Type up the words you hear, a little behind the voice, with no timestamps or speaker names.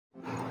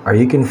Are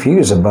you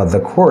confused about the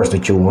course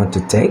that you want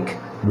to take?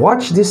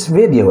 Watch this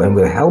video and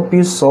we'll help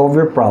you solve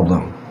your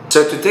problem.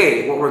 So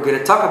today, what we're going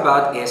to talk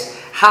about is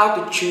how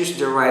to choose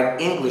the right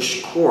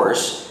English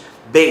course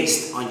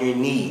based on your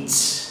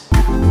needs.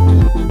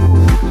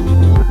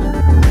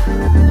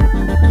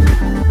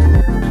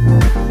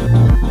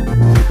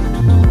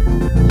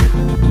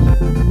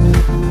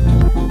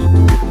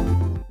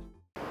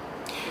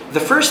 The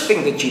first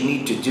thing that you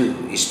need to do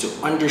is to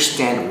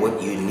understand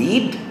what you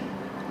need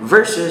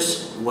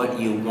versus what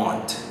you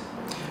want.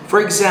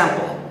 For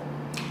example,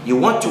 you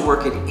want to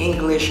work in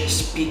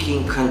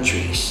English-speaking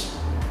countries.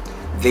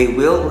 They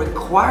will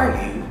require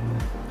you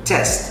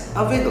test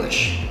of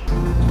English.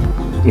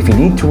 If you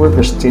need to work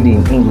or study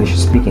in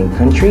English-speaking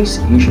countries,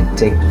 you should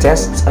take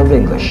tests of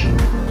English.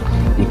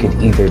 You could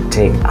either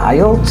take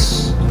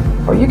IELTS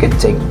or you could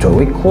take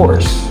TOEIC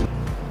course.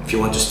 If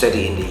you want to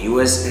study in the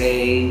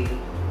USA,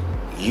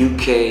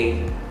 UK,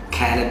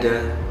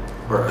 Canada,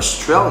 or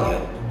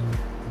Australia,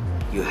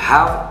 you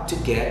have to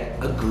get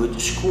a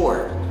good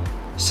score,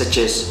 such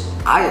as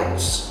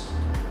IELTS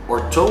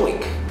or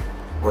TOEIC,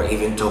 or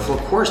even TOEFL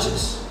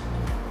courses.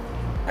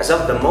 As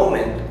of the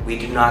moment, we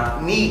do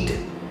not need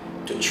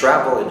to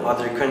travel in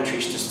other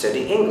countries to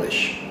study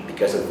English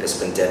because of this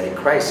pandemic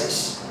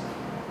crisis.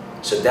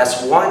 So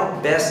that's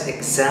one best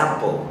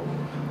example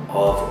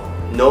of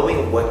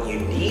knowing what you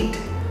need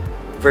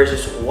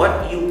versus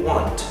what you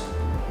want.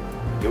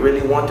 You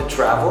really want to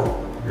travel?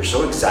 You're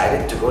so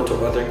excited to go to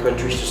other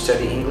countries to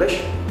study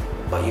English,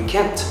 but you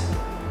can't.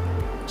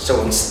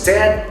 So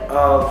instead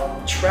of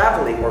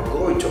traveling or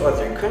going to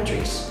other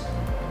countries,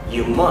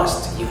 you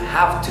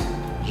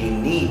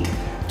need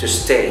to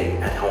stay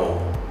at home.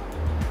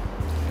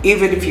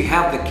 Even if you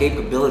have the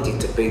capability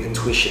to pay the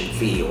tuition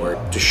fee or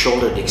to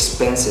shoulder the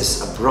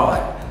expenses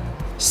abroad,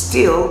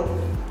 still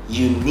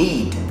you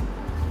need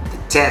the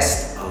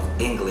test of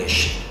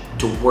English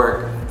to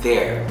work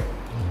there.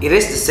 It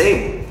is the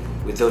same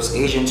with those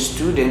Asian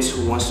students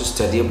who wants to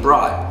study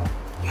abroad.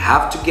 You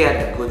have to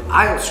get a good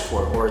IELTS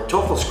score or a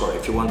TOEFL score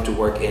if you want to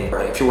work in,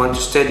 or if you want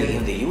to study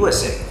in the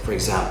USA, for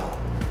example.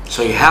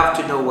 So you have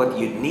to know what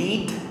you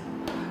need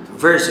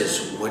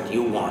versus what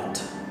you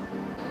want.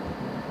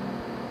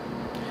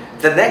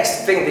 The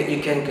next thing that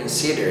you can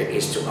consider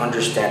is to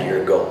understand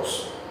your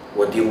goals.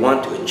 What do you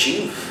want to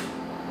achieve?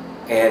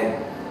 And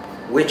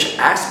which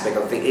aspect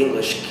of the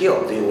English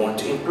skill do you want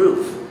to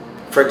improve?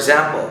 For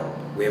example,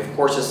 we have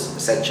courses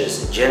such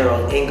as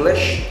General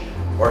English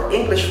or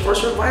English for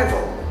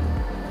Survival.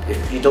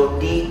 If you don't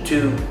need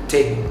to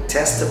take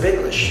tests of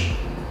English,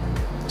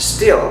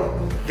 still,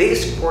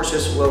 these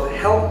courses will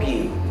help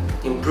you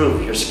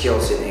improve your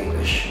skills in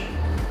English.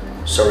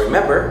 So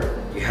remember,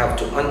 you have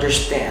to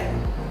understand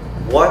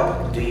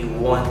what do you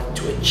want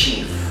to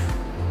achieve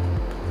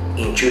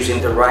in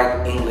choosing the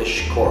right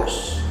English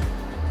course.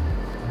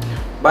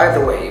 By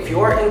the way, if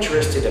you are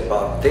interested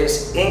about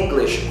these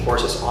English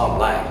courses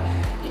online,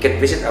 you can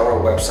visit our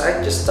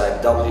website. Just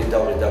type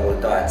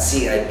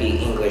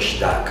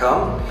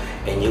www.cipenglish.com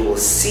and you will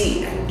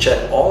see and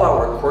check all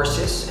our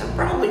courses, and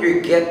probably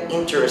you'll get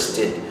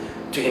interested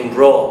to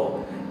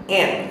enroll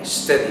and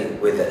study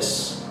with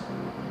us.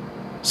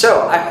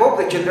 So I hope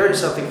that you learned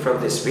something from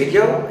this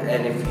video,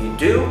 and if you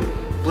do,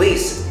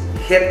 please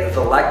hit the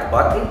like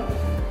button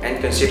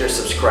and consider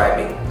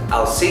subscribing.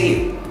 I'll see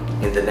you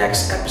in the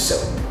next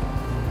episode.